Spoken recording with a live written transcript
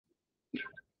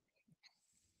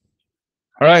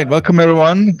All right, welcome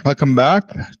everyone. Welcome back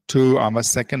to our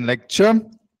second lecture,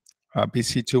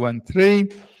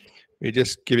 BC213. We're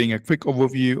just giving a quick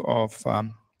overview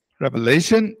of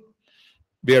Revelation.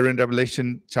 We are in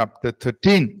Revelation chapter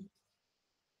 13.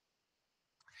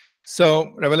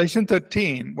 So, Revelation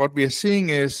 13, what we are seeing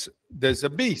is there's a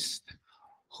beast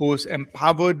who's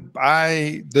empowered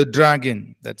by the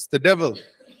dragon, that's the devil.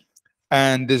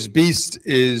 And this beast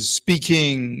is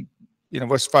speaking,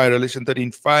 verse 5, Revelation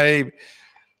 13:5.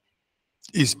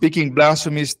 He's speaking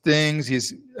blasphemous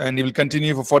things, and he will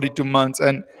continue for 42 months.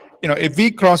 And, if we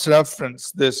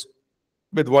cross-reference this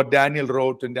with what Daniel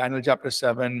wrote in Daniel chapter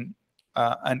 7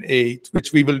 and 8,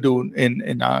 which we will do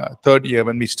in our third year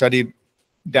when we study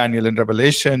Daniel and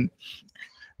Revelation,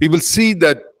 we will see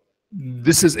that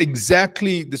this was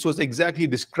exactly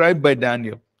described by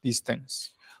Daniel, these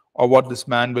things, or what this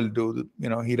man will do.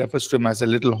 He refers to him as a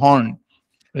little horn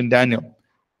in Daniel.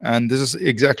 And this is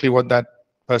exactly what that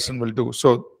person will do.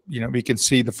 So, we can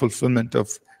see the fulfillment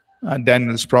of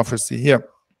Daniel's prophecy here.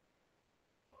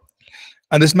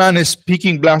 And this man is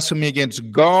speaking blasphemy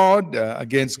against God,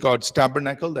 against God's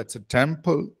tabernacle, that's a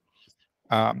temple.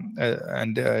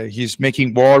 And he's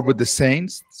making war with the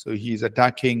saints. So he's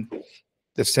attacking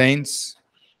the saints.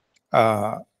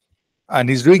 And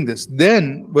he's doing this.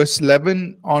 Then, verse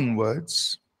 11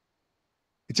 onwards,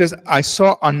 it says, I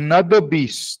saw another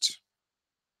beast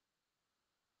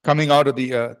coming out of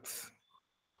the earth.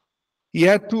 He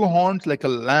had two horns like a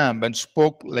lamb and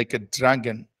spoke like a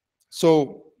dragon.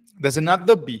 So there's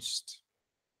another beast,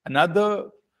 another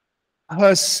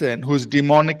person who's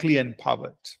demonically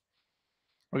empowered.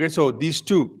 Okay, so these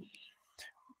two,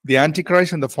 the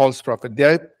Antichrist and the false prophet,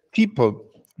 they're people,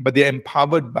 but they're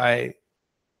empowered by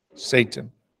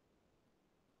Satan.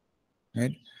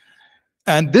 Right?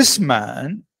 And this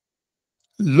man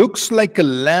looks like a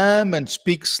lamb and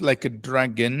speaks like a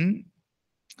dragon.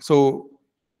 So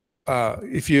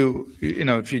if you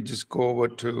just go over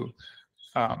to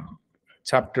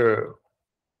chapter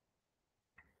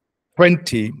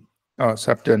 20 or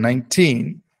chapter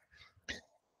 19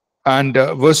 and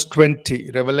verse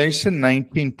 20, Revelation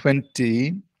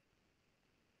 19:20,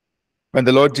 when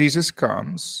the Lord Jesus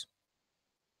comes,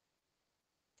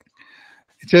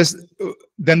 it says,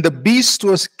 then the beast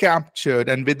was captured,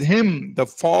 and with him the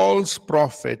false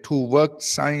prophet who worked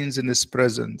signs in his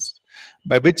presence,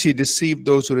 by which he deceived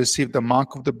those who received the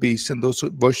mark of the beast and those who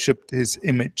worshipped his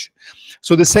image.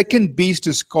 So the second beast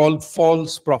is called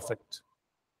false prophet.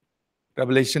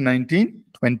 Revelation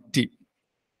 19:20.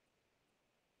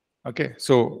 Okay,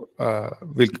 so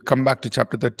we'll come back to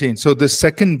chapter 13. So the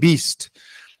second beast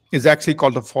is actually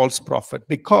called the false prophet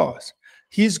because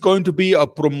he's going to be a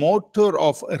promoter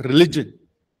of a religion.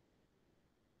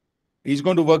 He's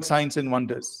going to work signs and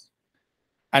wonders.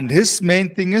 And his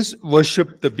main thing is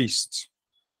worship the beast.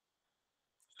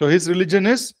 So his religion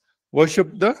is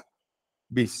worship the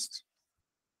beast.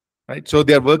 Right? So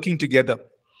they are working together.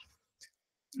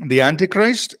 The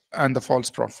Antichrist and the false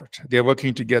prophet, they are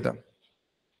working together.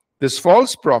 This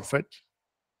false prophet,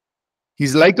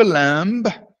 he's like a lamb.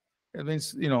 It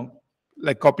means,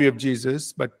 like copy of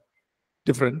Jesus, but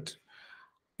different.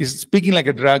 He's speaking like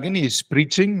a dragon. He's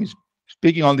preaching. He's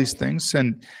speaking all these things.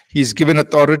 And he's given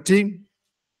authority.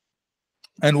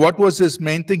 And what was his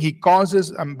main thing? He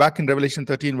causes, I'm back in Revelation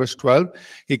 13, verse 12.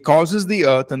 He causes the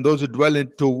earth and those who dwell in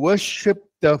it to worship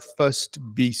the first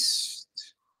beast.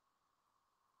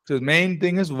 So the main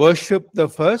thing is worship the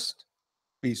first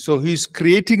beast. So he's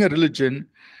creating a religion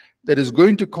that is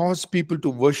going to cause people to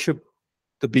worship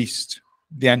the beast,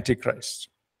 the Antichrist.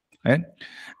 Right?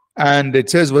 And it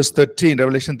says, verse 13,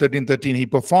 Revelation 13:13, he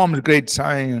performs great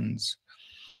signs.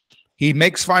 He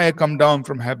makes fire come down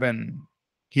from heaven.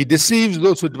 He deceives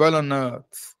those who dwell on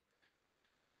earth,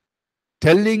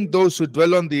 telling those who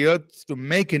dwell on the earth to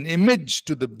make an image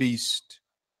to the beast.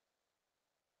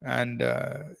 And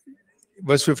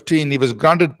verse 15, he was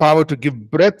granted power to give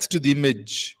breath to the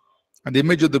image. And the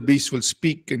image of the beast will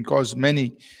speak and cause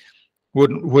many who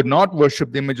would not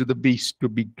worship the image of the beast to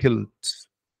be killed.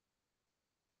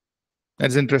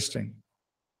 That's interesting.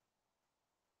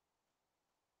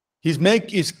 He's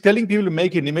telling people to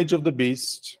make an image of the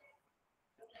beast.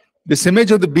 This image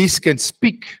of the beast can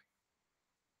speak.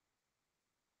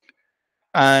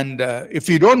 And if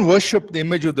you don't worship the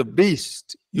image of the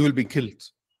beast, you will be killed.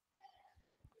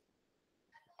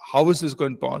 How is this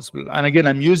going possible? And again,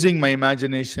 I'm using my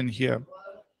imagination here.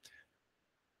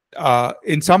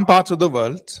 In some parts of the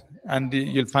world, and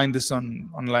you'll find this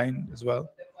online as well,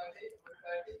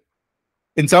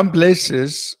 in some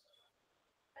places,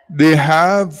 they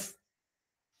have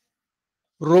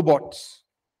robots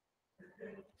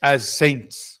as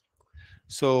saints.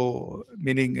 So,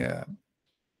 meaning,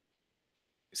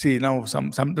 see, now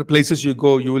some places you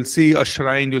go, you will see a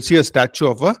shrine, you'll see a statue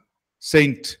of a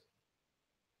saint.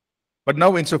 But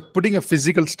now instead of putting a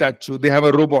physical statue, they have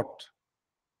a robot.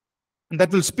 And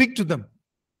that will speak to them.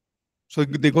 So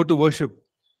they go to worship.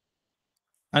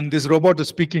 And this robot is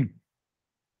speaking.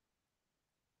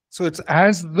 So it's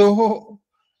as though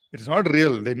it's not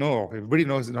real. They know, everybody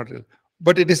knows it's not real.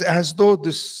 But it is as though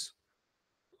this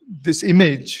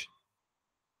image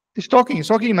is talking. It's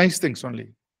talking nice things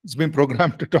only. It's been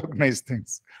programmed to talk nice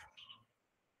things.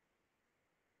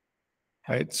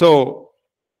 Right? So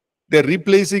they're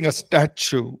replacing a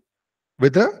statue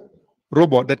with a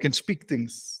robot that can speak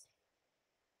things.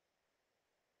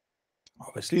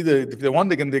 Obviously, if they want,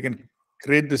 they can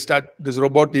create this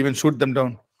robot to even shoot them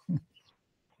down.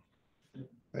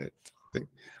 Right?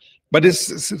 But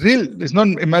it's real. It's not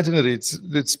imaginary.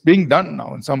 It's being done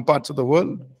now in some parts of the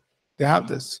world. They have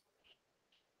this.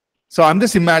 So I'm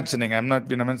just imagining. I'm not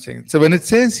saying. So when it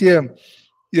says here,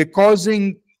 you're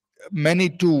causing many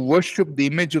to worship the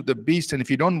image of the beast, and if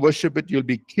you don't worship it, you'll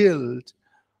be killed.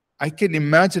 I can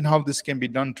imagine how this can be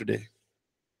done today.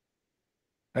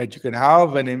 Right? You can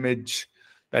have an image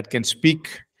that can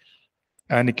speak,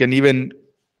 and it can even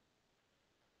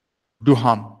do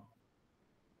harm.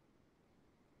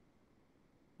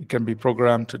 It can be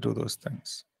programmed to do those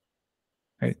things.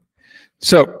 Right?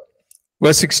 So,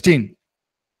 verse 16.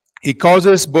 He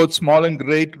causes both small and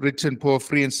great, rich and poor,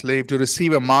 free and slave, to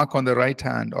receive a mark on the right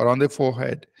hand or on their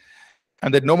forehead,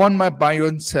 and that no one might buy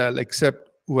or sell except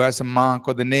who has a mark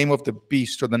or the name of the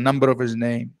beast or the number of his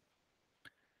name.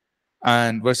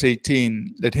 And verse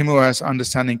 18, let him who has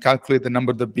understanding calculate the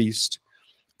number of the beast,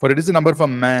 for it is the number of a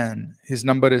man. His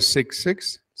number is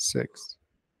 666.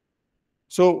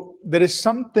 So there is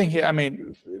something here. I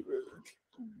mean,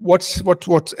 what's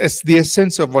the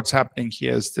essence of what's happening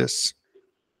here is this.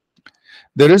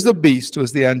 There is the beast, who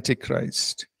is the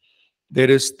Antichrist. There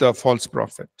is the false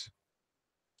prophet.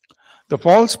 The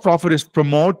false prophet is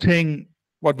promoting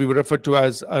what we refer to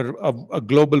as a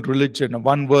global religion, a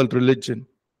one world religion.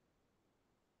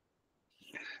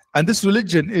 And this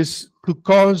religion is to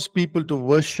cause people to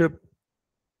worship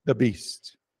the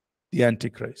beast, the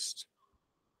Antichrist.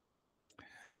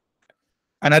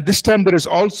 And at this time, there is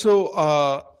also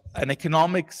an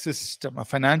economic system, a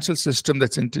financial system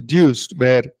that's introduced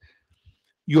where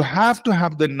you have to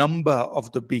have the number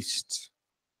of the beast,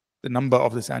 the number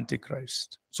of this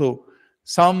Antichrist. So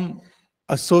some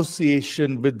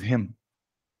association with him,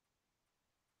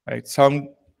 right? Some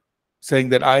saying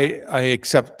that I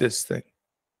accept this thing.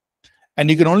 And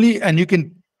you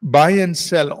can buy and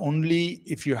sell only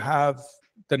if you have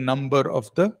the number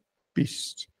of the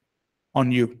beast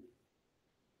on you.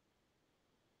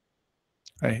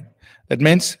 Right? That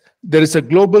means there is a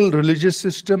global religious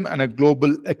system and a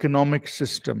global economic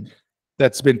system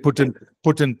that's been put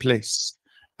in place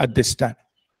at this time.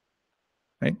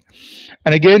 Right?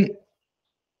 And again,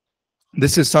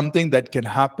 this is something that can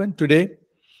happen today,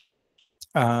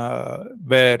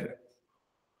 where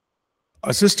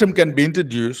a system can be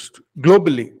introduced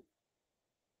globally,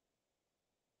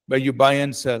 where you buy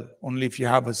and sell only if you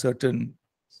have a certain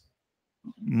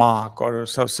mark or a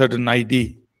certain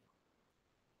ID.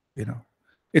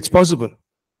 It's possible.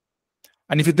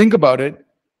 And if you think about it,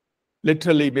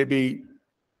 literally maybe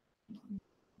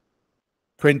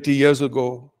 20 years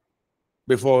ago,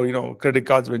 before credit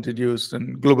cards were introduced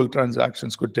and global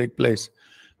transactions could take place,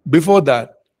 before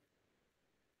that,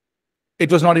 it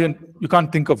was not even, you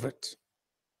can't think of it.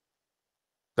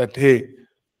 That, hey,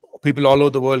 people all over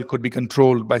the world could be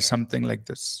controlled by something like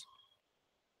this.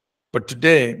 But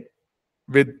today,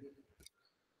 with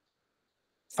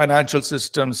financial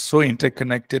systems so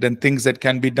interconnected and things that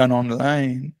can be done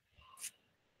online,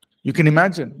 you can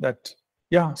imagine that,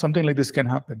 yeah, something like this can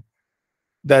happen.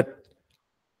 That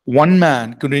one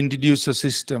man could introduce a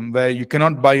system where you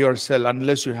cannot buy or sell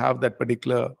unless you have that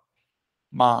particular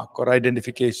mark or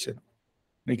identification.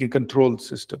 You can control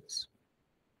systems.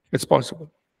 It's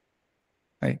possible.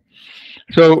 Right?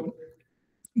 So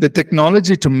the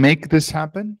technology to make this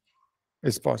happen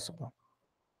is possible.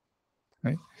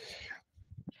 Right?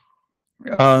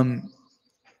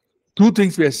 Two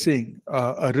things we are seeing: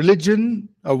 a religion,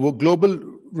 a global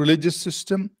religious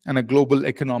system, and a global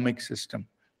economic system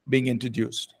being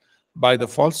introduced by the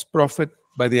false prophet,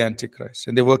 by the Antichrist,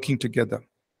 and they're working together.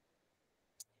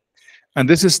 And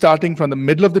this is starting from the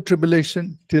middle of the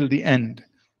tribulation till the end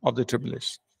of the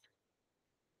tribulation.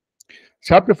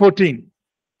 Chapter 14,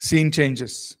 scene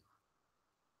changes.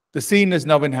 The scene is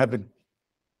now in heaven.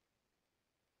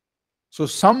 So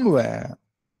somewhere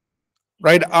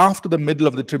right after the middle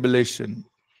of the tribulation,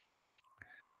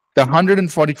 The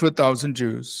 144,000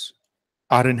 Jews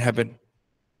are in heaven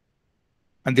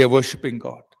and they are worshiping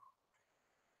God.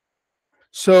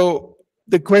 So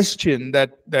the question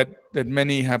that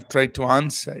many have tried to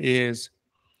answer is,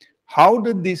 how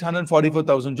did these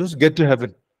 144,000 Jews get to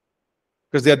heaven?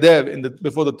 Because they are there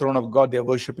before the throne of God, they are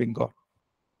worshiping God.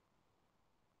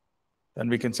 Then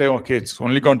we can say, okay, it's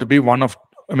only going to be one of,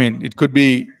 it could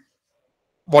be,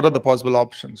 what are the possible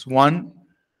options? One,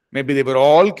 maybe they were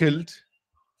all killed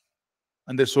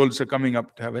and their souls are coming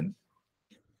up to heaven.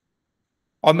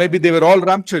 Or maybe they were all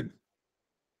raptured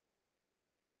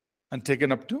and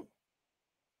taken up to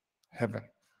heaven.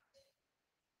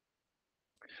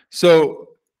 So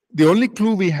the only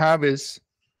clue we have is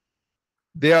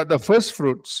they are the first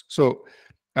fruits. So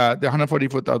the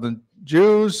 144,000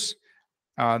 Jews,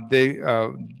 they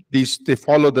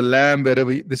follow the Lamb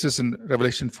wherever. This is in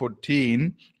Revelation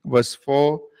 14, verse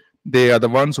 4. They are the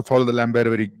ones who follow the Lamb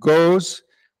wherever he goes.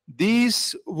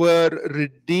 These were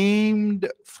redeemed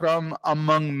from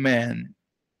among men,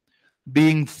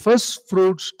 being first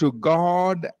fruits to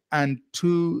God and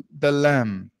to the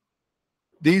Lamb.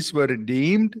 These were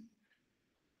redeemed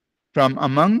from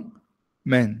among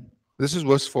men. This is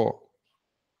verse 4.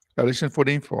 Revelation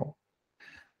 14:4.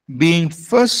 Being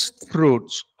first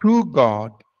fruits to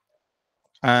God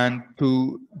and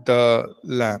to the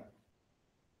Lamb.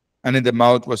 And in the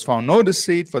mouth was found no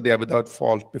deceit, for they are without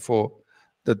fault before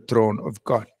the throne of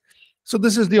God. So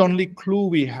this is the only clue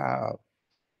we have.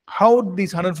 How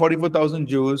these 144,000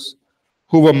 Jews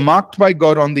who were marked by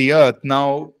God on the earth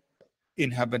now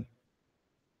in heaven.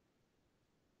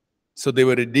 So they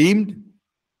were redeemed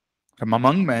from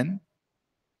among men,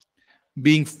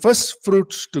 being first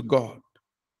fruits to God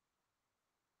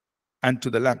and to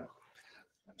the Lamb.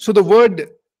 So the word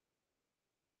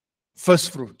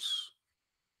first fruits,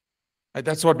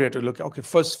 that's what we have to look at. Okay,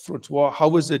 first fruits,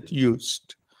 how is it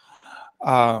used?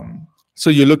 So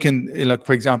you look in,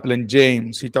 for example, in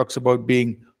James, he talks about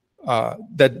being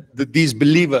these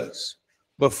believers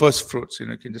were first fruits.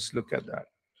 You can just look at that.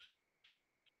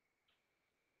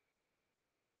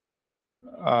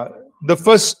 The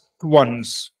first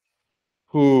ones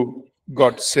who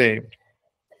got saved.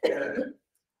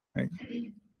 Right?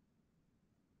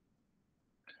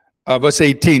 Verse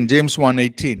 18, James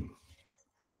 1:18.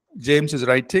 James is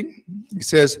writing. He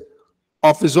says,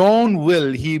 of his own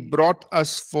will he brought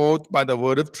us forth by the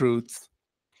word of truth,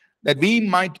 that we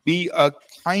might be a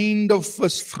kind of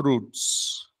first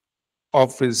fruits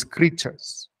of his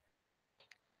creatures.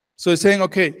 So he's saying,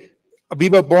 okay, we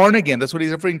were born again. That's what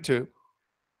he's referring to.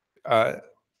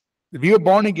 We were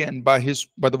born again by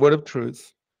the word of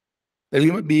truth, that we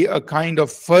might be a kind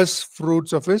of first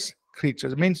fruits of his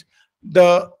creatures. It means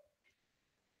the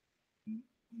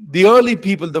early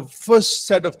people, the first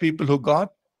set of people who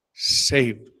got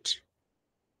saved.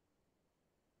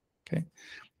 Okay,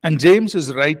 and James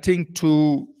is writing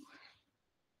to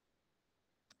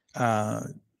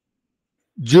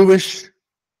Jewish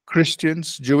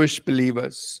Christians, Jewish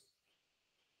believers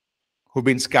who've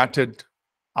been scattered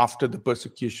after the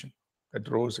persecution that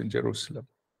rose in Jerusalem.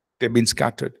 They've been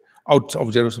scattered out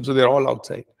of Jerusalem, so they're all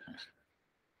outside.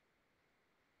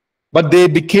 But they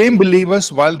became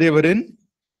believers while they were in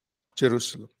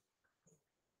Jerusalem.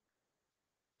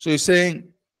 So he's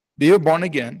saying, we were born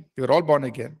again, we were all born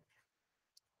again.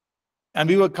 And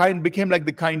we became like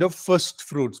the kind of first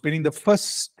fruits, meaning the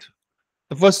first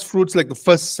fruits, like the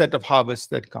first set of harvest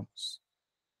that comes.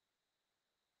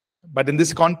 But in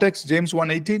this context, James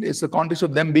 1:18 is the context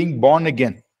of them being born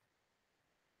again.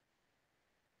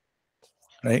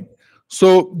 Right?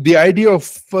 So the idea of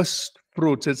first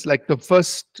fruits, it's like the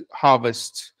first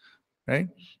harvest, right?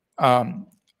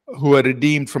 Who are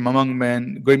redeemed from among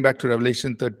men, going back to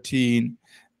Revelation 13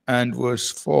 and verse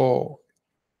 4.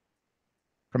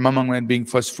 From among men being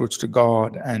first fruits to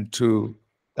God and to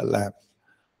the Lamb.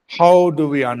 How do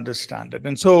we understand it?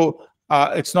 And so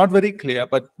it's not very clear,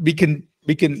 but we can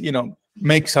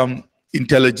make some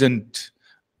intelligent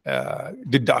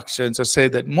deductions or say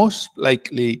that most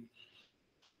likely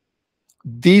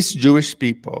these Jewish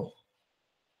people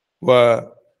were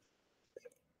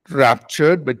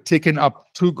raptured but taken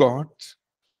up to God.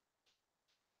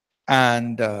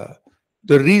 And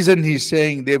the reason he's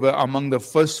saying they were among the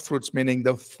first fruits, meaning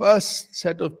the first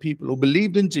set of people who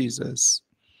believed in Jesus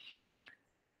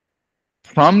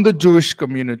from the Jewish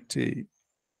community,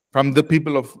 from the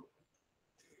people of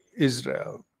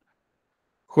Israel,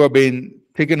 who have been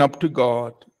taken up to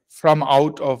God from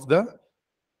out of the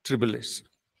tribulation.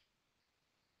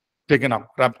 Taken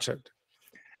up, raptured.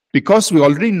 Because we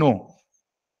already know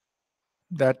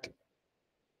that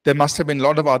there must have been a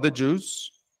lot of other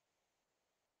Jews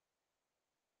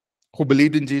who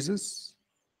believed in Jesus,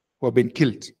 who have been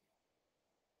killed.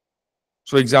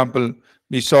 So, example,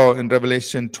 we saw in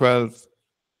Revelation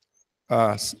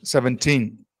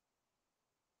 12:17,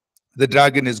 the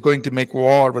dragon is going to make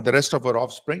war with the rest of our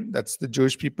offspring. That's the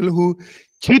Jewish people who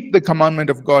keep the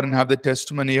commandment of God and have the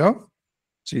testimony of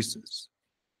Jesus.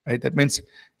 Right? That means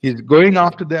he's going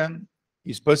after them.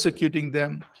 He's persecuting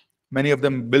them. Many of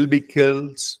them will be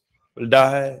killed, will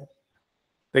die.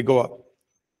 They go up.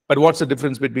 But what's the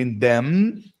difference between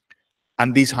them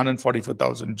and these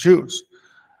 144,000 Jews?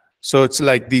 So it's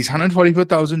like these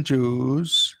 144,000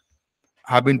 Jews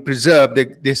have been preserved.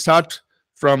 They start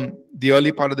from the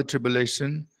early part of the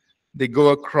tribulation. They go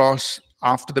across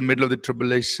after the middle of the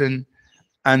tribulation.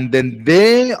 And then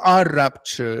they are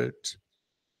raptured.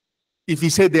 If we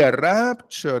say they are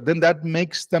raptured, then that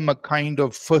makes them a kind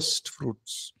of first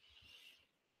fruits.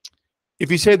 If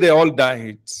we say they all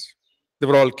died, they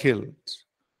were all killed,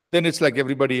 then it's like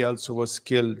everybody else who was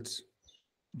killed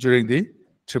during the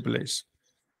tribulation.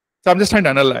 So I'm just trying to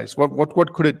analyze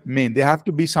what could it mean? They have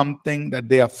to be something that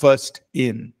they are first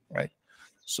in, right?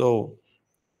 So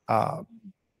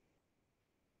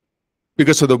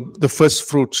because of the first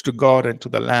fruits to God and to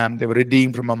the Lamb, they were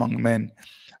redeemed from among men.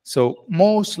 So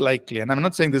most likely, and I'm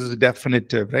not saying this is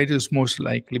definitive, right? It's most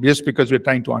likely, just because we're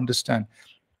trying to understand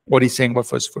what he's saying about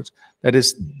first fruits. That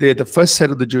is, they're the first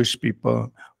set of the Jewish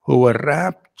people who were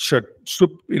raptured.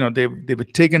 They were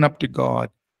taken up to God,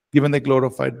 given their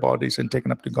glorified bodies and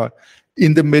taken up to God.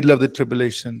 In the middle of the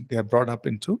tribulation, they are brought up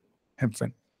into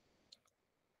heaven.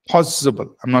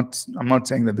 Possible. I'm not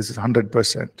saying that this is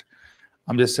 100%.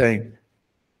 I'm just saying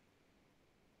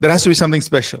there has to be something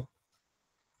special.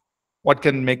 What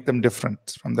can make them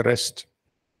different from the rest?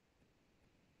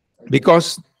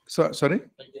 Because, sorry?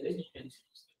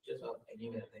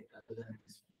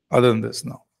 Other than this,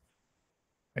 no.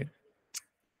 Right?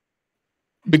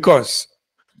 Because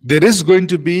there is going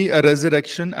to be a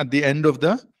resurrection at the end of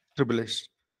the tribulation.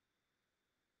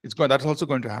 That's also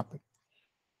going to happen.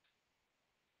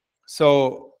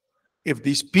 So, if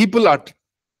these people are,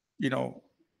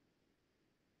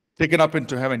 taken up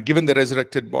into heaven, given the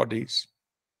resurrected bodies,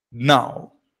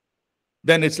 now,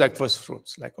 then it's like first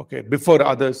fruits. Like, okay, before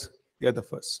others, they're the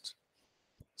first.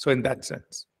 So in that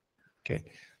sense, okay.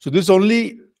 So this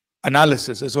only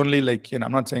analysis is only like, I'm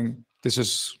not saying this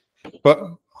is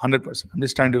 100%. I'm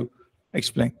just trying to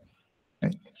explain.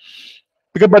 Right?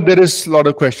 But there is a lot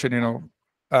of question,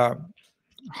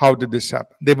 how did this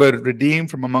happen? They were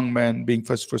redeemed from among men, being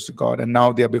first fruits to God, and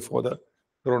now they are before the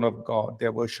throne of God. They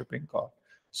are worshiping God.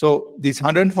 So these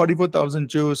 144,000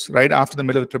 Jews, right after the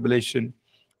middle of the tribulation,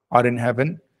 are in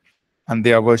heaven, and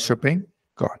they are worshiping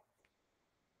God.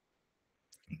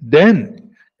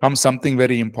 Then comes something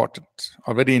very important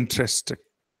or very interesting.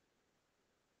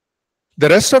 The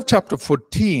rest of chapter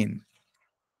 14,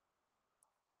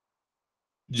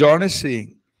 John is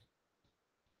saying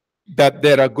that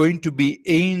there are going to be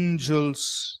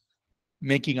angels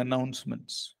making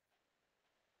announcements.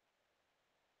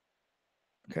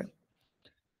 Okay.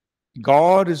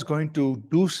 God is going to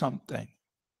do something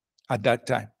at that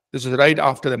time. This is right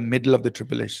after the middle of the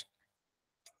tribulation.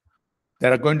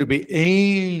 There are going to be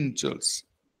angels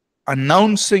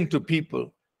announcing to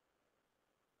people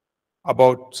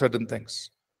about certain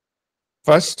things.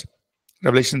 First,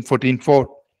 Revelation 14:4.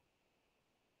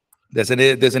 There's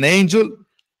an angel.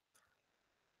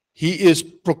 He is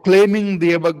proclaiming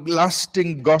the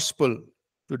everlasting gospel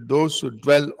to those who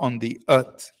dwell on the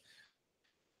earth.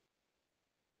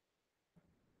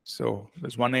 So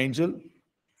there's one angel,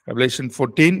 Revelation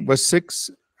 14, verse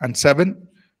 6 and 7.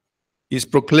 He's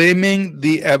proclaiming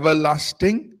the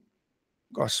everlasting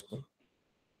gospel.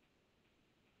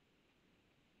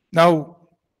 Now,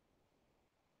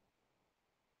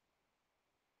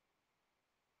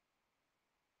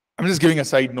 I'm just giving a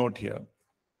side note here.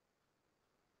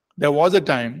 There was a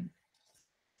time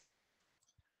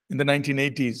in the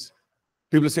 1980s,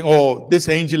 people saying, oh, this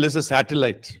angel is a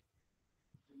satellite.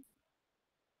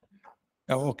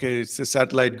 Oh, okay, it's a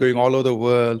satellite going all over the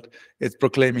world. It's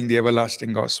proclaiming the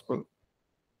everlasting gospel.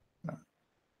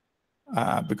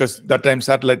 Because that time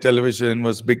satellite television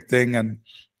was a big thing, and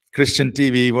Christian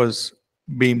TV was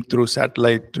beamed through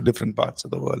satellite to different parts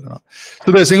of the world.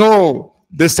 So they're saying, oh,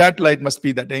 this satellite must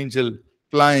be that angel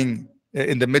flying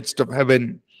in the midst of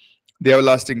heaven, the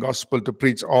everlasting gospel to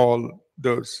preach all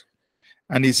those.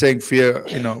 And he's saying, fear,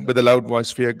 with a loud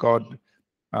voice, fear God,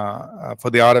 for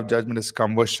the hour of judgment has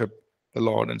come, worship the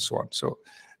Lord, and so on. So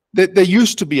there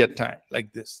used to be a time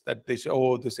like this, that they say,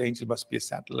 oh, this angel must be a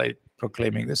satellite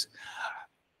proclaiming this.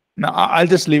 Now, I'll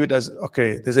just leave it as,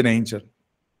 okay, there's an angel.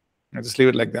 I'll just leave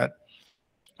it like that.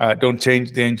 Don't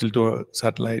change the angel to a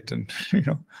satellite, and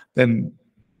then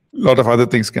a lot of other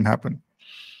things can happen.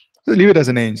 So leave it as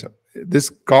an angel. This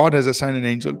God has assigned an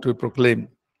angel to proclaim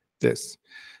this.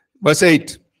 Verse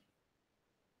 8.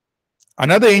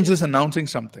 Another angel is announcing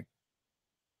something.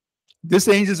 This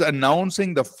angel is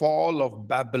announcing the fall of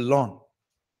Babylon.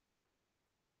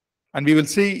 And we will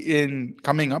see in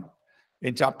coming up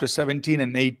in chapter 17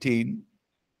 and 18,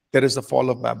 there is the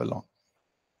fall of Babylon.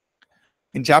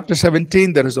 In chapter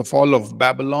 17, there is a fall of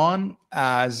Babylon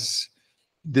as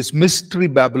this mystery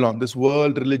Babylon, this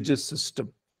world religious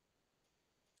system.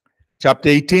 Chapter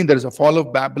 18, there is a fall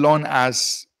of Babylon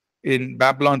as in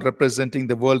Babylon representing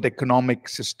the world economic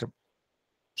system.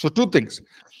 So two things.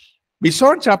 We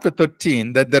saw in chapter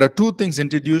 13 that there are two things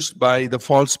introduced by the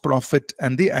false prophet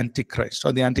and the Antichrist,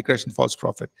 or the Antichrist and false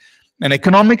prophet. An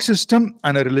economic system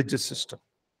and a religious system.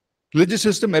 Religious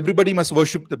system, everybody must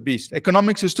worship the beast.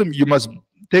 Economic system, you must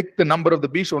take the number of the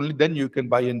beast, only then you can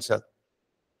buy and sell.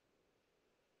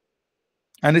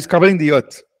 And it's covering the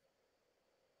earth.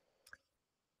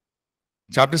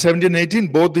 Chapter 17 and 18,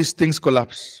 both these things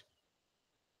collapse.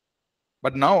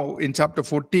 But now in chapter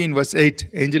 14, verse 8,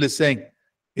 angel is saying,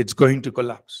 it's going to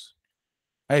collapse.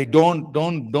 Hey, don't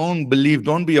believe,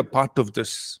 don't be a part of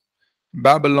this.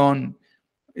 Babylon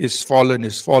is fallen,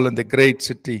 the great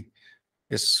city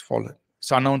is fallen.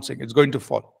 It's announcing, it's going to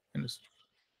fall.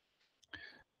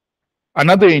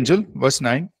 Another angel, verse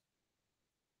 9,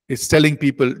 is telling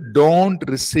people, don't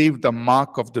receive the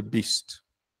mark of the beast.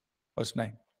 Verse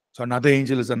 9. So another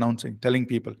angel is announcing, telling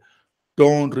people,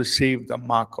 don't receive the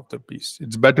mark of the beast.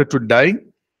 It's better to die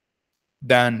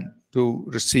than to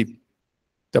receive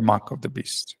the mark of the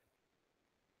beast.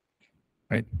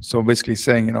 Right? So basically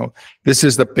saying, this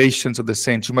is the patience of the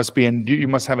saints. You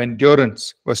must have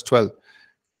endurance. Verse 12.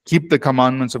 Keep the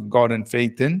commandments of God and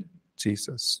faith in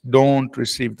Jesus. Don't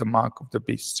receive the mark of the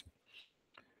beast.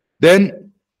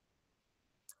 Then,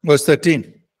 verse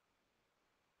 13.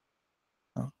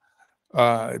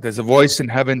 There's a voice in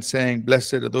heaven saying,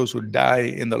 blessed are those who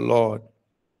die in the Lord.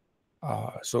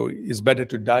 So it's better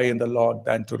to die in the Lord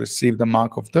than to receive the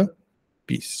mark of the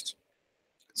beast.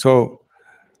 So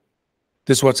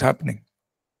this is what's happening.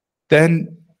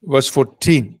 Then verse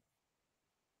 14,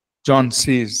 John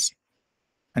sees,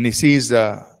 and he sees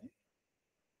a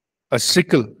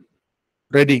sickle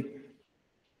ready.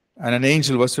 And an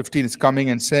angel, verse 15, is coming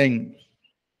and saying,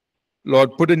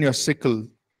 Lord, put in your sickle,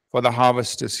 for the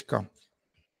harvest is come.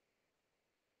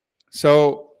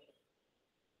 So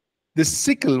this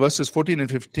sickle, verses 14 and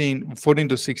 15, 14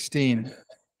 to 16,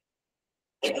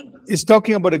 is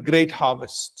talking about a great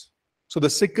harvest. So the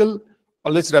sickle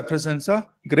always represents a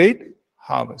great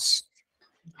harvest.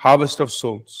 Harvest of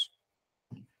souls.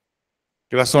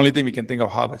 That's the only thing we can think of,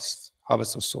 harvest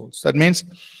of souls. That means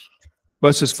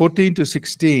verses 14 to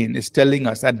 16 is telling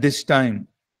us at this time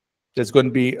there's going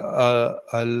to be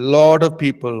a lot of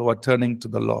people who are turning to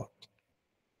the Lord.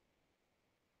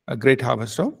 A great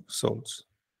harvest of souls.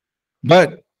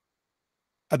 But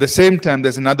at the same time,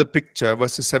 there's another picture,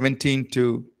 verses 17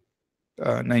 to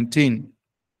 19.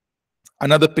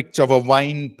 Another picture of a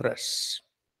wine press.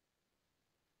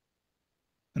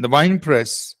 And the wine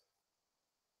press,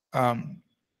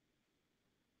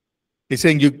 he's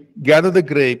saying you gather the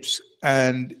grapes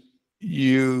and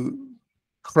you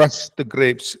crush the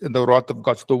grapes in the wrath of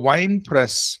God. So the wine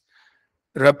press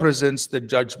represents the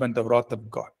judgment, the wrath of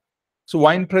God. So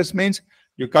wine press means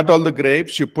you cut all the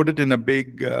grapes, you put it in a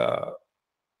big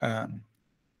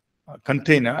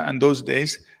container. And those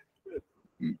days,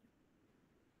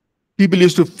 people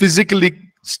used to physically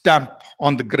stamp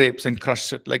on the grapes and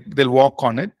crush it. Like they'll walk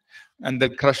on it and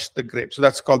they'll crush the grapes. So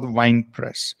that's called the wine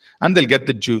press. And they'll get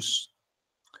the juice.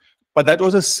 But that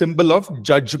was a symbol of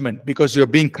judgment because you're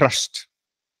being crushed.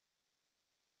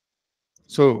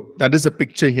 So that is a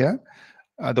picture here.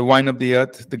 The wine of the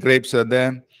earth, the grapes are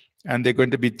there, and they're going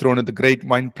to be thrown in the great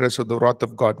wine press of the wrath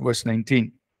of God, verse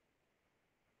 19.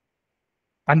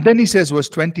 And then he says, verse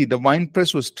 20, the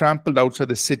winepress was trampled outside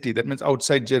the city. That means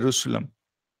outside Jerusalem.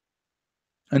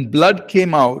 And blood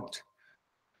came out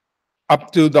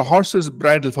up to the horse's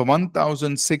bridle for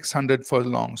 1,600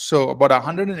 furlongs. So about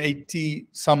 180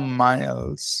 some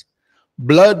miles.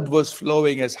 Blood was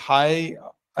flowing as high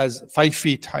as 5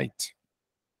 feet height.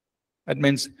 That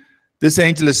means this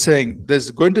angel is saying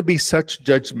there's going to be such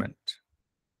judgment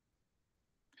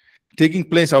taking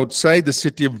place outside the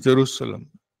city of Jerusalem.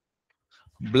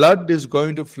 Blood is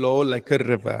going to flow like a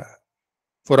river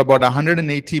for about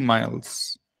 180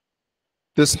 miles,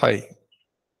 this high,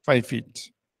 5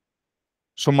 feet.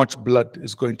 So much blood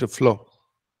is going to flow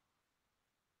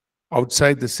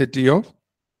outside the city of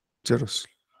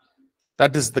Jerusalem.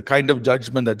 That is the kind of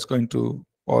judgment that's going to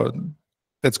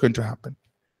happen.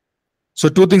 So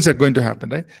two things are going to happen,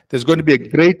 right? There's going to be a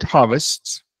great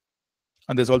harvest,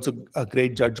 and there's also a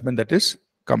great judgment that is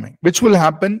coming, which will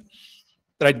happen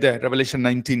right there, Revelation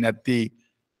 19,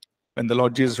 when the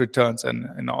Lord Jesus returns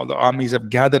and all the armies have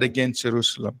gathered against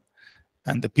Jerusalem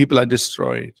and the people are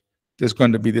destroyed. There's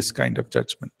going to be this kind of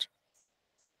judgment.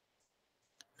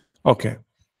 Okay.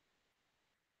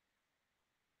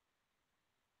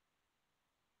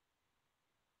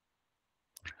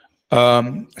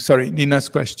 Sorry, Nina's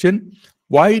question.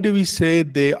 Why do we say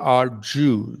they are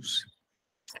Jews?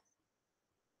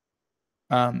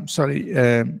 Sorry.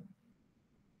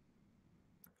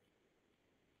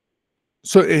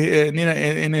 So, Nina,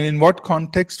 in what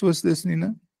context was this,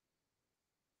 Nina?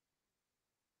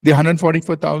 The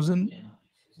 144,000?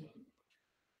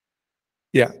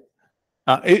 Yeah.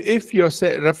 If you're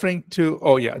referring to,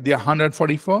 the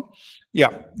 144,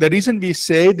 the reason we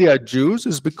say they are Jews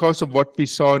is because of what we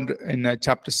saw in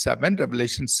chapter 7,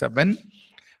 Revelation 7,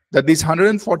 that these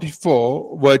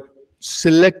 144 were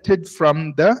selected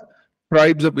from the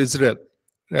tribes of Israel.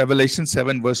 Revelation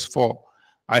 7, verse 4.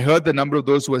 I heard the number of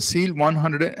those who were sealed,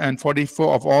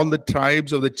 144 of all the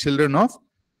tribes of the children of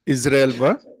Israel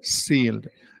were sealed.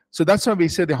 So that's why we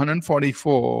say the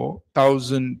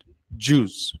 144,000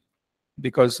 Jews,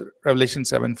 because Revelation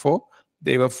 7:4,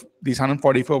 these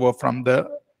 144 were from the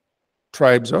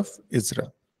tribes of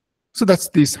Israel. So that's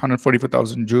these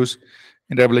 144,000 Jews.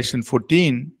 In Revelation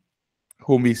 14,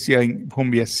 whom we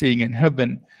are seeing in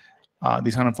heaven,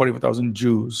 these 144,000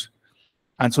 Jews.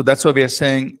 And so that's why we are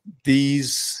saying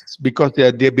these, because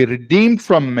they be redeemed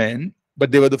from men,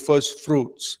 but they were the first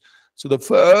fruits. So the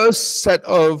first set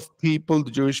of people, the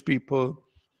Jewish people,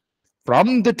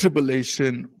 from the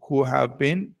tribulation, who have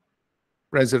been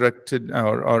resurrected,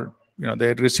 or they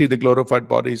had received the glorified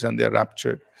bodies and they're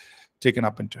raptured, taken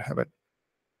up into heaven.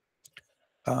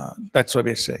 That's what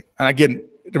we're saying. And again,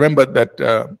 remember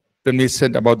that when we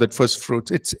said about that first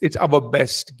fruits, it's our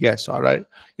best guess, all right?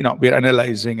 We're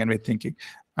analyzing and we're thinking.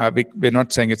 We're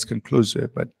not saying it's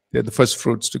conclusive, but they're the first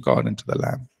fruits to God and to the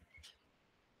Lamb.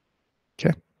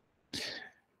 Okay.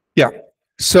 Yeah.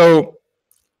 So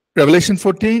Revelation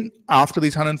 14, after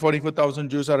these 144,000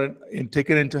 Jews are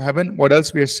taken into heaven, what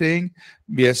else we are seeing?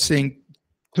 We are seeing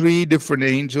 3 different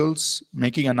angels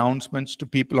making announcements to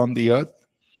people on the earth.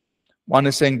 One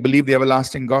is saying, believe the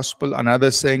everlasting gospel. Another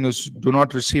is saying, do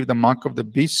not receive the mark of the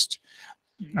beast.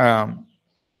 Another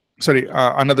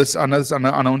is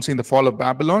announcing the fall of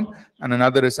Babylon. And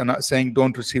another is saying,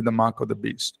 don't receive the mark of the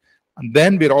beast. And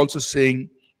then we're also seeing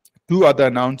 2 other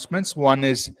announcements. One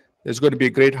is, there's going to be a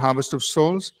great harvest of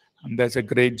souls, and there's a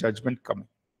great judgment coming.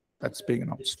 That's being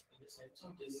announced.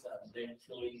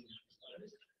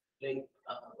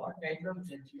 What kind of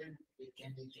judgment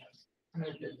can we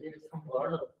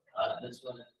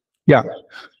Yeah.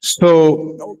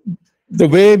 So the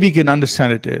way we can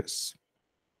understand it is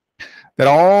that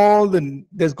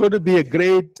there's going to be a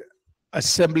great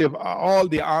assembly of all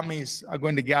the armies are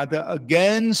going to gather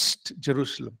against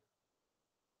Jerusalem.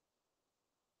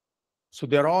 So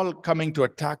they're all coming to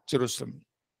attack Jerusalem.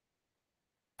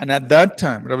 And at that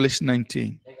time, Revelation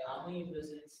 19,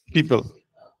 people.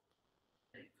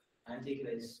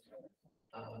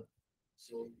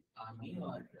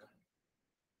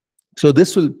 So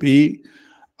this will be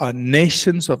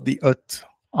nations of the earth,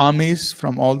 armies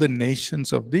from all the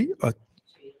nations of the earth.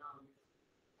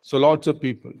 So lots of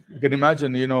people. You can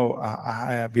imagine, we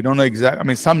don't know exactly. I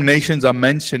mean, some nations are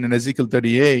mentioned in Ezekiel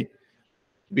 38.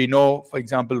 We know, for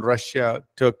example, Russia,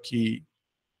 Turkey,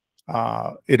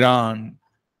 Iran,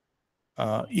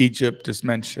 Egypt is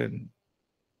mentioned.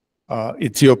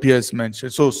 Ethiopia is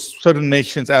mentioned. So certain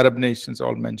nations, Arab nations,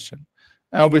 all mentioned.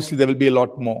 And obviously, there will be a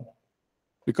lot more,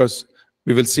 because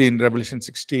we will see in Revelation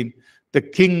 16, the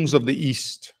kings of the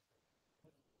east.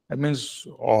 That means,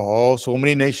 so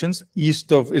many nations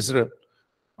east of Israel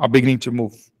are beginning to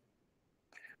move.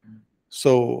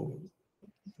 So,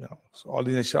 so all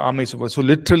these armies of us. So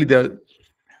literally,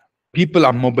 people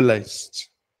are mobilized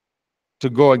to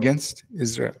go against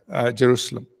Israel,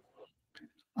 Jerusalem.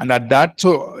 And at that,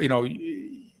 so,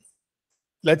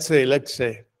 let's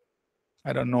say,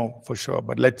 I don't know for sure,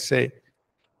 but let's say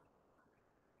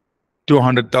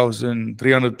 200,000,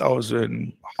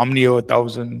 300,000, how many other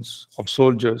thousands of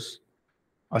soldiers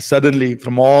are suddenly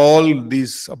from all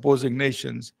these opposing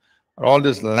nations are all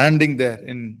just landing there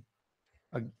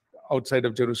outside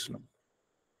of Jerusalem.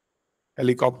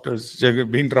 Helicopters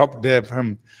being dropped there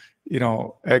from,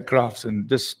 aircrafts, and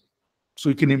just, so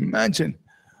you can imagine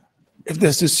if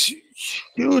there's this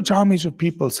huge armies of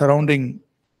people surrounding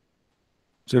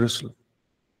Jerusalem.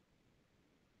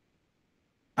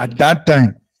 At that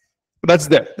time. That's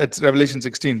there. That's Revelation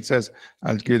 16. It says,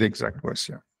 I'll give you the exact verse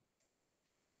here.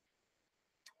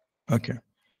 Okay.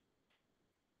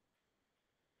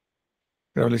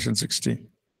 Revelation 16.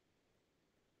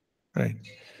 Right.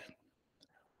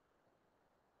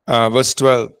 Verse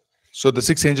 12. So the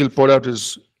sixth angel poured out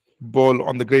his bowl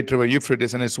on the great river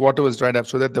Euphrates, and its water was dried up,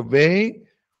 so that the way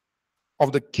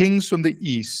of the kings from the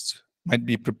east might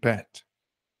be prepared.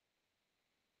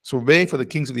 So way for the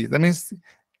kings of the east. That means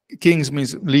kings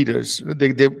means leaders.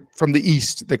 They from the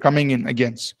east. They're coming in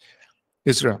against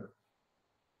Israel.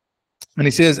 And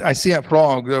he says, I see a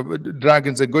frog,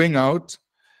 dragons are going out.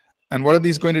 And what are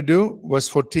these going to do? Verse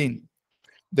 14.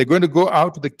 They're going to go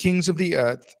out to the kings of the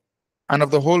earth and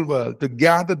of the whole world to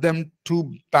gather them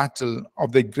to battle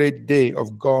of the great day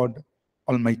of God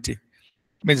Almighty.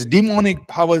 It means demonic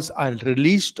powers are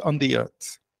released on the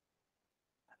earth.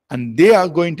 And they are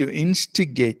going to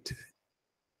instigate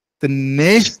the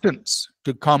nations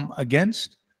to come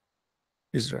against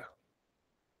Israel.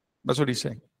 That's what he's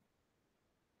saying.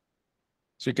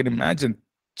 So you can imagine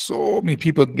so many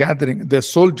people gathering, their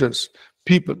soldiers,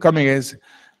 people coming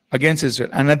against Israel.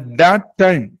 And at that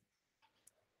time,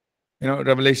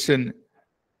 Revelation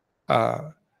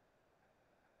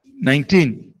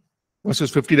 19,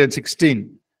 verses 15 and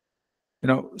 16.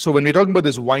 So when we're talking about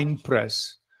this wine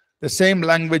press, the same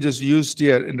language is used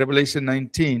here in Revelation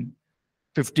 19,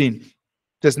 15. It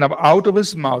says, now out of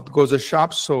his mouth goes a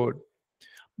sharp sword,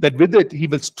 that with it he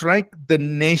will strike the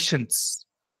nations,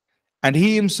 and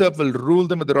he himself will rule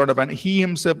them with the rod of iron. He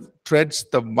himself treads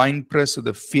the winepress of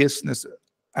the fierceness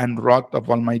and wrath of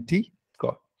Almighty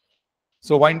God.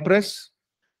 So winepress,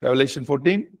 Revelation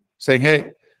 14, saying,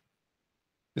 hey,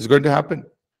 it's going to happen.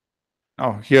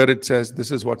 Now here it says, this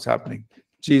is what's happening.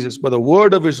 Jesus, by the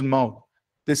word of his mouth,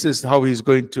 this is how he's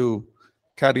going to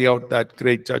carry out that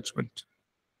great judgment.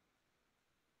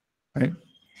 Right?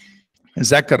 And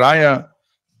Zechariah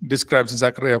describes in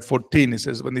Zechariah 14, he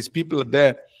says, when these people are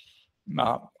there,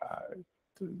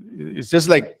 it's just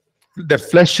like their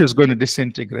flesh is going to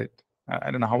disintegrate. I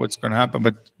don't know how it's going to happen,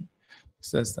 but it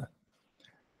says that.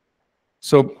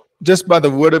 So just by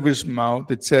the word of his mouth,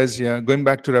 it says here, going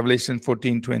back to Revelation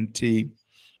 14:20,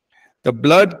 the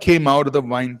blood came out of the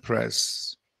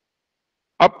winepress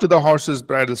up to the horses'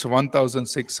 bridles,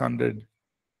 1,600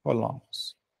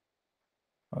 furlongs.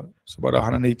 It's about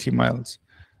 180 miles.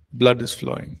 Blood is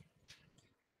flowing.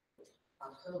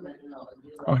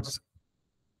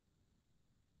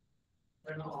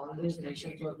 When all these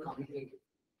nations were coming with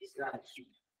Israel,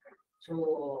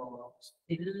 so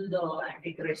still the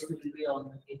Antichrist will be in the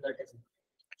temple.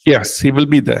 Yes, he will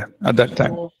be there at that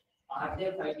time. So are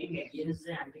they fighting against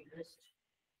the Antichrist?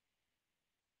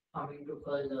 Coming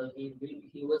because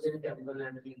he was in temple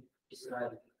and in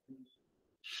Israel.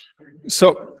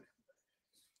 So,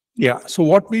 yeah. So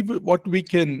what we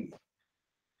can,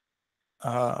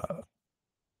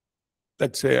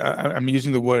 let's say, I'm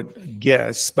using the word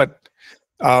guess, but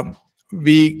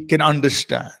we can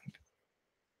understand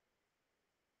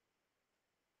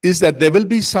is that there will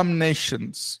be some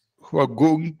nations who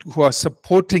are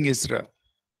supporting Israel,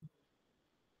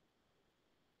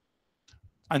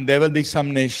 and there will be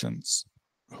some nations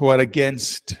who are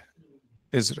against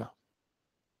Israel.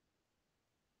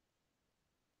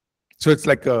 So it's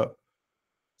like a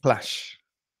clash,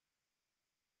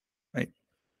 right?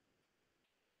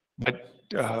 But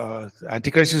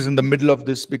Antichrist is in the middle of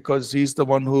this because he's the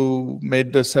one who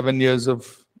made the 7 years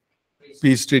of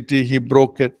peace treaty. He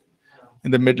broke it in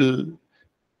the middle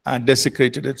and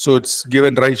desecrated it. So it's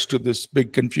given rise to this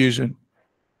big confusion.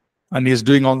 And he's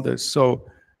doing all this. So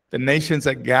the nations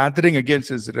are gathering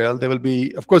against Israel. There will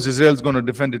be, of course, Israel is going to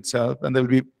defend itself, and there will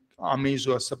be armies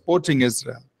who are supporting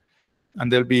Israel.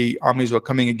 And there'll be armies who are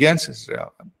coming against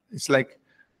Israel. It's like,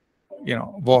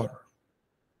 war.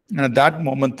 And at that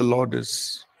moment, the Lord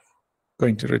is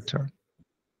going to return.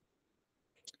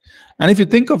 And if you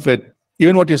think of it,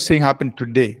 even what you're saying happened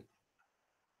today.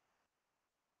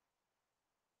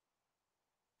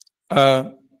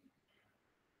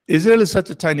 Israel is such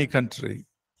a tiny country.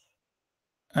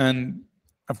 And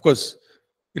of course,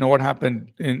 what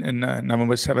happened in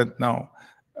November 7th now,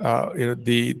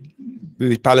 the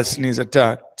Palestinians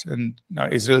attacked and now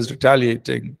Israel is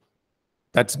retaliating.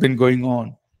 That's been going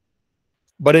on.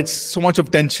 But it's so much of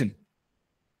tension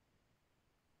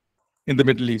in the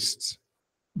Middle East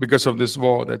because of this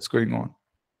war that's going on.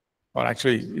 Or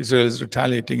actually, Israel is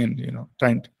retaliating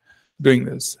and, doing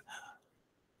this.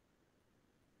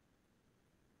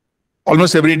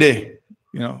 Almost every day,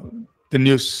 the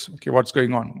news, okay, what's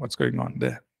going on? What's going on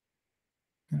there?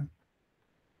 Yeah.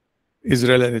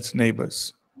 Israel and its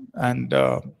neighbors. And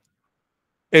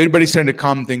everybody's trying to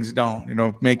calm things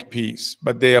down, make peace.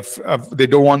 But they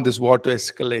don't want this war to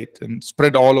escalate and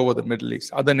spread all over the Middle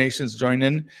East. Other nations join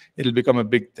in, it'll become a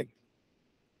big thing.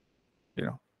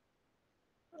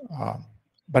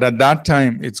 But at that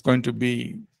time, it's going to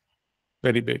be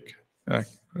very big.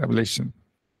 Revelation.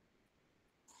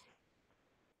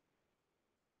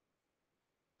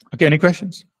 Okay, any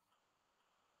questions?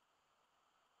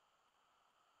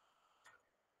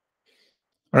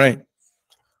 All right.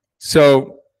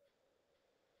 So,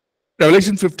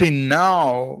 Revelation 15,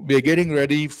 now we are getting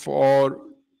ready for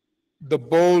the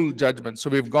bowl judgment. So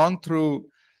we've gone through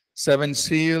 7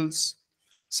 seals,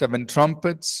 7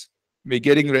 trumpets. We're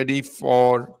getting ready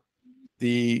for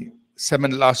the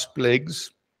 7 last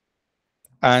plagues.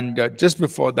 And just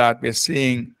before that, we're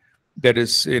seeing there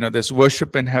is, there's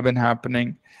worship in heaven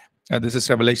happening. This is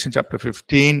Revelation chapter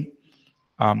 15.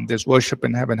 There's worship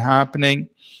in heaven happening.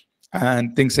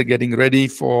 And things are getting ready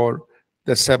for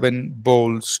the 7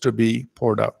 bowls to be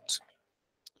poured out.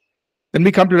 Then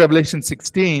we come to Revelation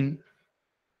 16.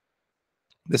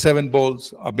 The 7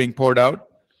 bowls are being poured out.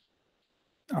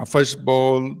 First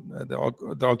bowl,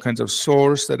 all kinds of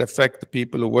sores that affect the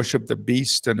people who worship the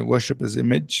beast and who worship his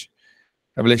image.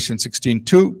 Revelation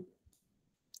 16:2.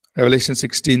 Revelation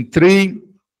 16:3.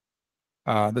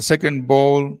 The second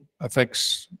bowl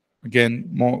affects, again,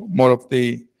 more of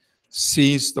the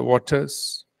seas, the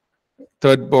waters.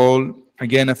 Third bowl,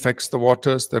 again, affects the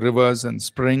waters, the rivers and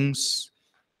springs.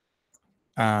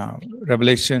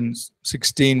 Revelation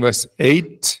 16, verse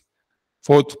 8.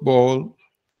 Fourth bowl,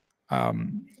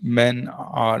 men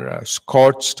are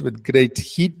scorched with great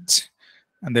heat,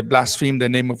 and they blaspheme the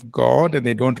name of God, and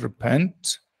they don't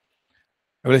repent.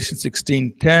 Revelation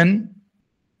 16:10,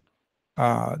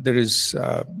 there is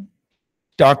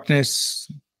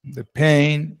darkness, the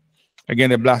pain. Again,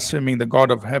 they're blaspheming the God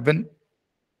of heaven.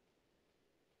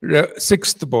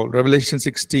 Sixth bowl, Revelation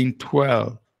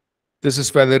 16:12. This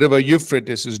is where the river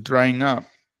Euphrates is drying up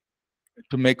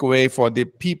to make way for the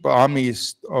people,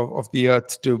 armies of the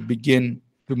earth to begin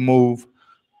to move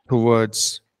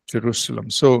towards Jerusalem.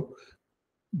 So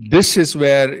this is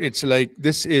where it's like,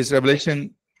 this is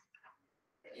Revelation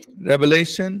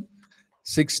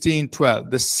 16:12.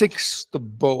 The 6th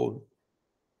bowl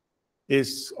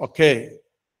is, okay,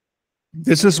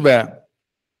 this is where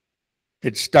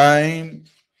it's time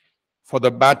for the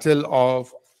battle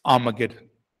of Armageddon.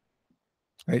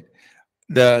 Right?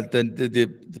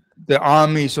 The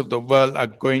armies of the world are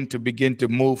going to begin to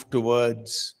move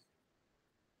towards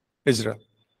Israel.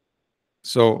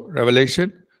 So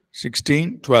Revelation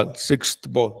 16:12, 6th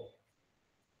bowl.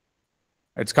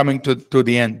 It's coming to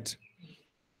the end.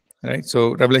 Right?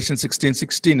 So Revelation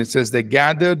 16:16, it says they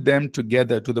gathered them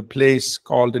together to the place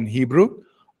called in Hebrew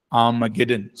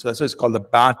Armageddon. So that's why it's called the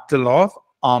Battle of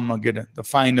Armageddon, the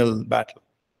final battle.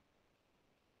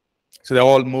 So they're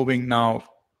all moving now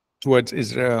towards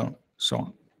Israel, so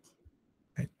on.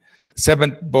 Right. The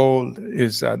 7th bowl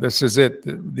is, this is it,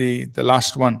 the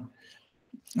last one.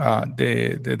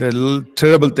 The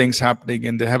terrible things happening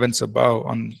in the heavens above,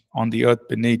 on the earth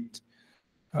beneath,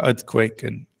 earthquake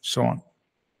and so on.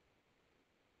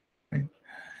 Right.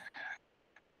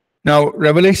 Now,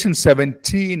 Revelation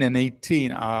 17 and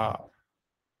 18 are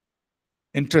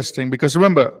interesting because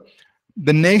remember,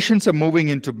 the nations are moving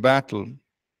into battle,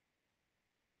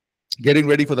 getting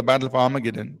ready for the battle of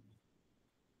Armageddon.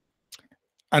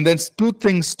 And then two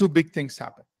big things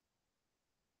happen.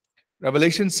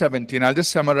 Revelation 17, I'll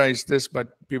just summarize this,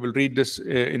 but we will read this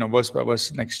verse by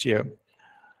verse next year.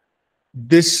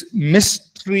 This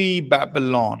mystery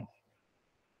Babylon.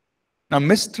 Now,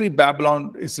 mystery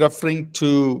Babylon is referring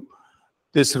to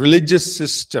this religious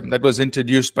system that was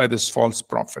introduced by this false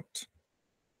prophet.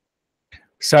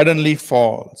 Suddenly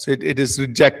falls. It is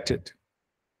rejected.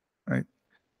 Right?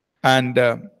 And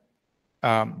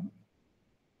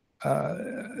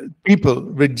people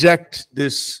reject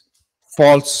this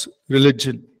false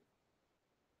religion,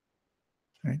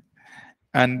 right?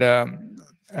 And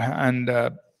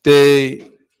they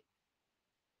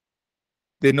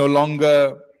no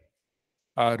longer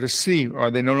receive, or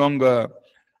they no longer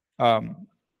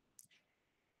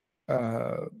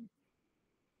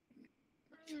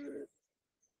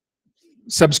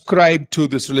subscribe to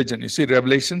this religion. You see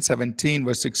Revelation 17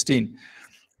 verse 16.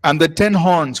 And the 10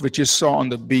 horns which you saw on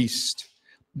the beast,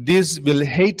 these will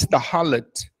hate the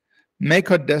harlot, make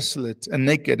her desolate and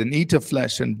naked, and eat her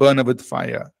flesh and burn her with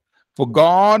fire. For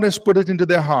God has put it into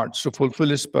their hearts to fulfill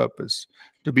his purpose,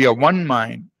 to be of one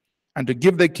mind, and to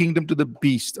give their kingdom to the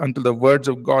beast until the words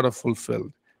of God are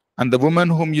fulfilled. And the woman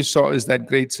whom you saw is that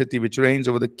great city which reigns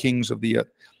over the kings of the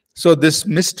earth. So this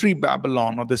mystery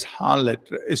Babylon, or this harlot,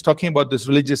 is talking about this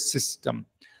religious system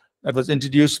that was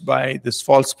introduced by this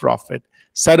false prophet,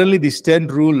 suddenly these 10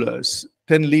 rulers,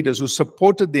 10 leaders who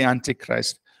supported the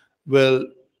Antichrist will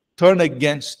turn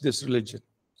against this religion.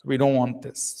 So we don't want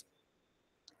this,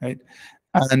 right?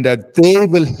 And they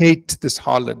will hate this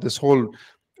harlot, this whole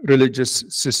religious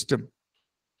system.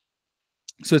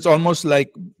 So it's almost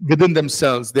like within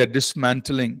themselves, they're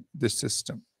dismantling this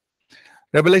system.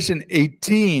 Revelation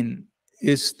 18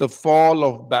 is the fall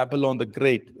of Babylon the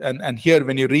Great. And here,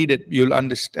 when you read it, you'll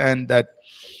understand that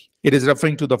it is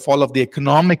referring to the fall of the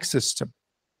economic system.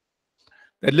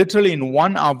 That literally in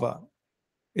 1 hour,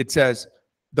 it says,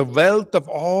 the wealth of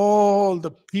all the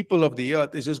people of the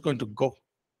earth is just going to go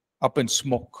up in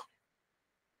smoke.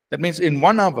 That means in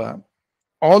 1 hour,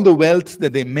 all the wealth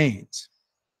that they made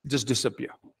just disappear.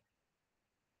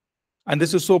 And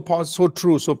this is so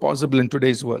true, so possible in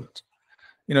today's world.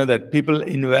 You know, that people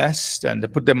invest and they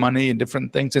put their money in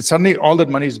different things, and suddenly all that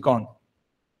money is gone,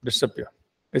 disappear.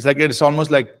 It's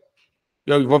almost like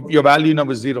your value now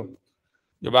is zero.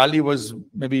 Your value was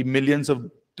maybe millions of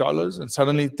dollars, and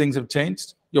suddenly things have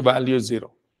changed. Your value is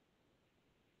zero.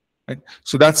 Right?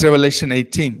 So that's Revelation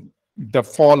 18, the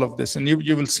fall of this, and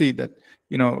you will see that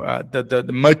the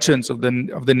merchants of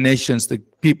the nations, the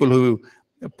people who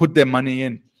put their money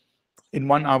in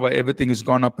 1 hour, everything is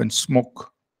gone up in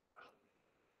smoke,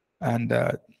 and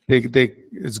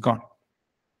it's gone.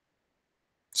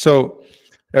 So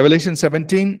Revelation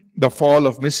 17, the fall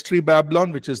of Mystery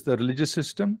Babylon, which is the religious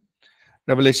system.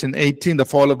 Revelation 18, the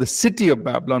fall of the city of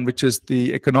Babylon, which is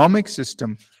the economic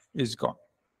system, is gone.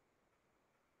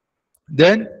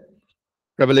 Then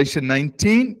Revelation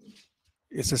 19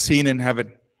 is a scene in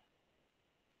heaven.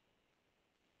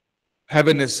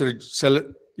 Heaven is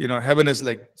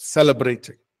like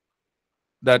celebrating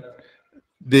that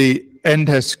the end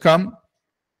has come,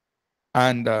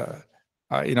 and that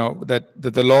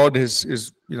the Lord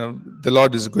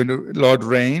Lord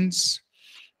reigns.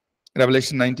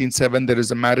 Revelation 19:7, there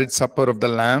is a marriage supper of the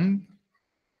Lamb.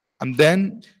 And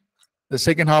then the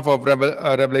second half of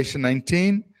Revelation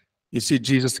 19, you see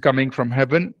Jesus coming from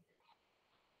heaven.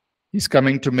 He's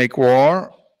coming to make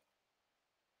war,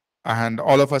 and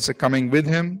all of us are coming with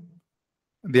him.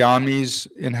 The armies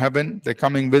in heaven, they're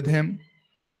coming with him,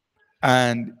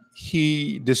 and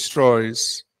he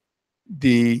destroys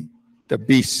the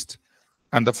beast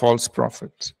and the false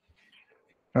prophet.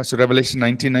 So Revelation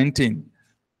 19:19.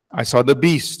 I saw the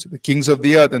beast, the kings of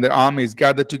the earth and their armies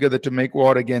gathered together to make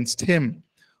war against him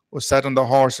who sat on the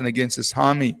horse and against his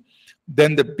army.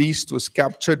 Then the beast was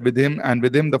captured with him, and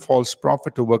with him the false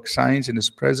prophet who worked signs in his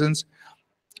presence,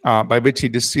 by which he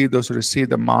deceived those who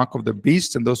received the mark of the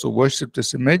beast and those who worshipped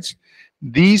his image.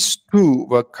 These two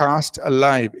were cast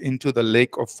alive into the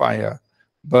lake of fire,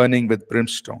 burning with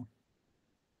brimstone.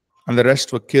 And the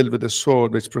rest were killed with the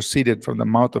sword which proceeded from the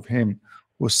mouth of him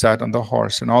who sat on the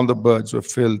horse, and all the birds were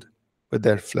filled with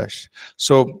their flesh.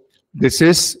 So this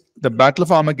is the Battle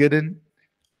of Armageddon.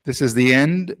 This is the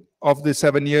end of the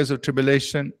 7 years of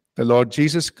tribulation. The Lord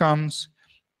Jesus comes,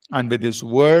 and with his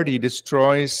word, he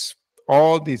destroys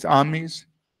all these armies.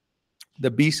 The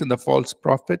beast and the false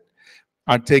prophet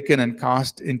are taken and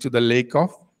cast into the lake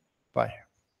of fire.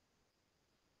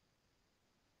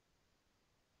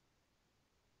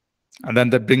 And then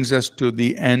that brings us to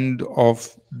the end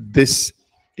of this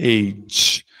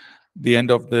age, the end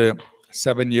of the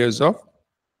 7 years of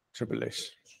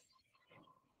tribulation.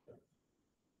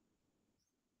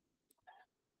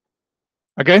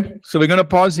 Okay, so we're going to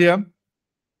pause here.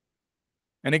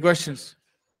 Any questions?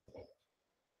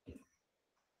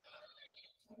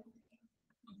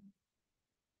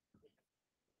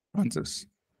 Answers.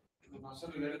 So,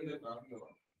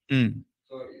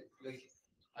 like,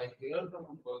 I heard from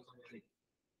one person,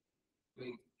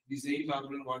 like the same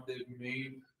Babylon, what they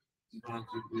made,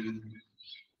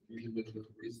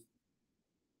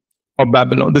 Of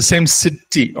Babylon, the same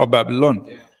city of Babylon,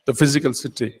 yeah. The physical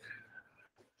city.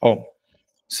 Oh,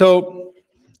 so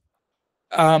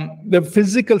the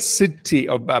physical city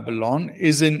of Babylon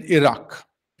is in Iraq.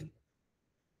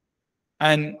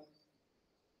 And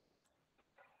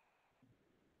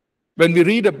when we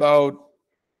read about,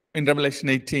 in Revelation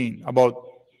 18, about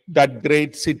that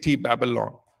great city,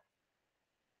 Babylon,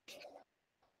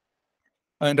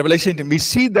 in Revelation 18, we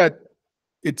see that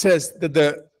it says that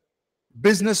the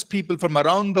business people from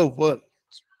around the world,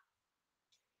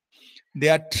 they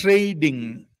are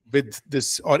trading with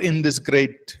this, or in this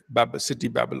great city,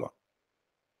 Babylon.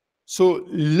 So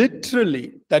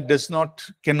literally, that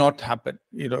cannot happen.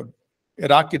 You know,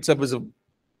 Iraq itself is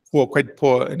quite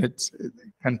poor in its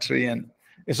country, and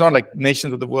it's not like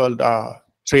nations of the world are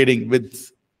trading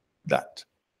with that.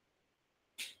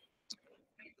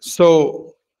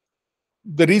 So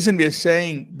the reason we are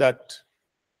saying that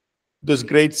this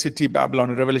great city Babylon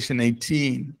in Revelation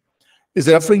 18 is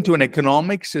referring to an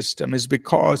economic system is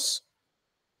because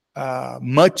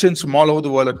merchants from all over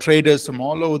the world, or traders from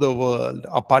all over the world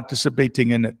are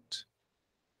participating in it.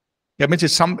 That means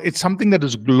it's something that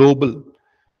is global.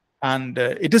 And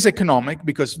it is economic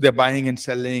because they're buying and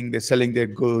selling, they're selling their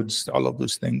goods, all of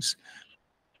those things.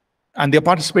 And they're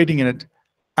participating in it.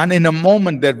 And in a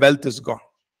moment, their wealth is gone.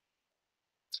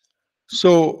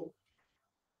 So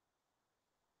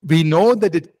we know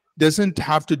that it doesn't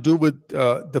have to do with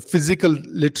the physical,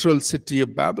 literal city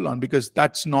of Babylon, because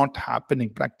that's not happening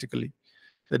practically.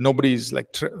 That nobody's like,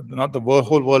 not the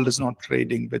whole world is not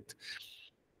trading with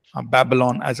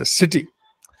Babylon as a city.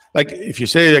 Like if you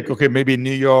say, like, okay, maybe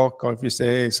New York, or if you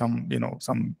say some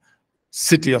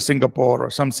city or Singapore or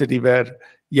some city where,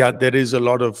 yeah, there is a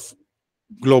lot of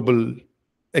global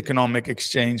economic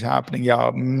exchange happening.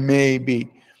 Yeah, maybe.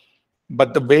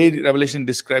 But the way Revelation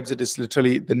describes it is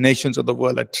literally the nations of the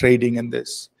world are trading in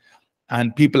this,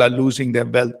 and people are losing their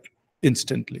wealth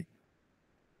instantly.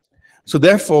 So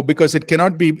therefore, because it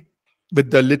cannot be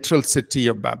with the literal city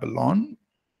of Babylon,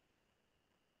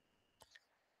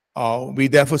 we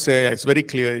therefore say it's very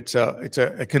clear it's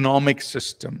an economic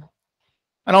system.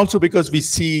 And also because we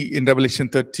see in Revelation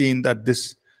 13 that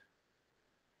this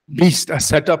beast has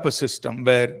set up a system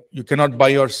where you cannot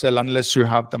buy or sell unless you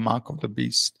have the mark of the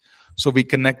beast. So we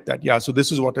connect that. Yeah, so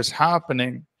this is what is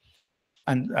happening.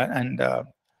 And the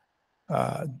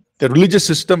religious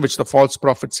system which the false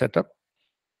prophet set up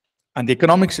and the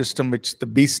economic system which the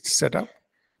beast set up,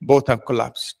 both have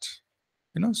collapsed.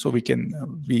 So we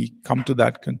come to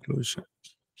that conclusion,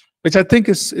 which I think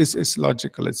is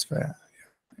logical, it's fair.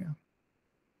 Yeah.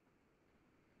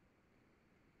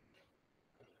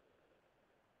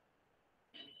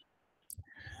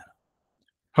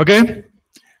 Okay,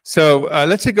 so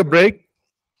let's take a break.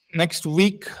 Next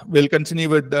week, we'll continue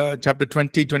with chapter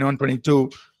 20, 21, 22.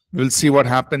 We'll see what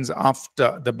happens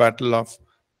after the Battle of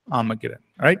Armageddon.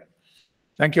 All right?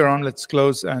 Thank you, Ron. Let's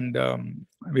close and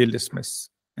we'll dismiss.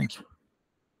 Thank you.